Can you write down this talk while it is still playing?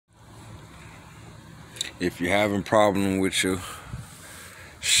If you're having problem with your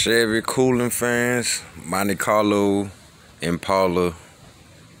Chevy cooling fans, Monte Carlo, Impala,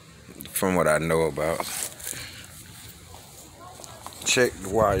 from what I know about, check the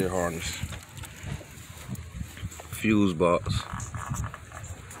wire harness, fuse box.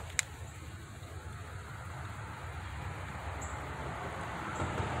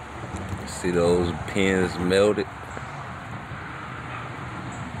 See those pins melted?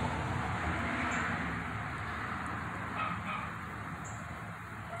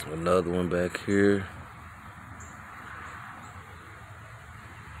 Another one back here.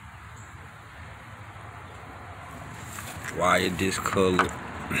 Wire discolored.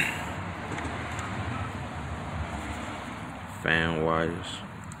 Fan wires.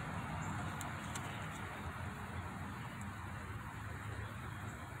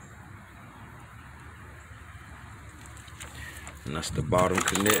 And that's the bottom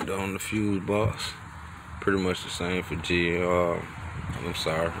connector on the fuse box. Pretty much the same for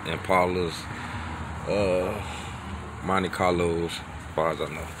Impalas, Monte Carlos, as far as I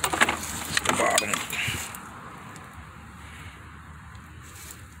know. It's the bottom.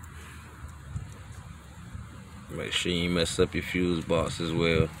 Make sure you mess up your fuse box as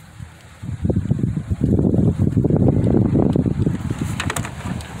well.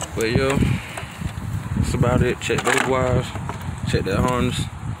 But yo, that's about it. Check those wires. Check that harness.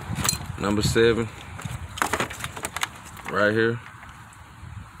 Number 7. Right here.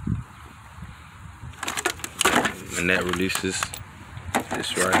 And that releases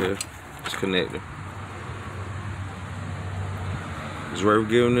this right here. This connector. It's worth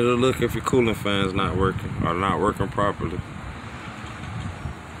giving it a look if your cooling fan's not working or not working properly.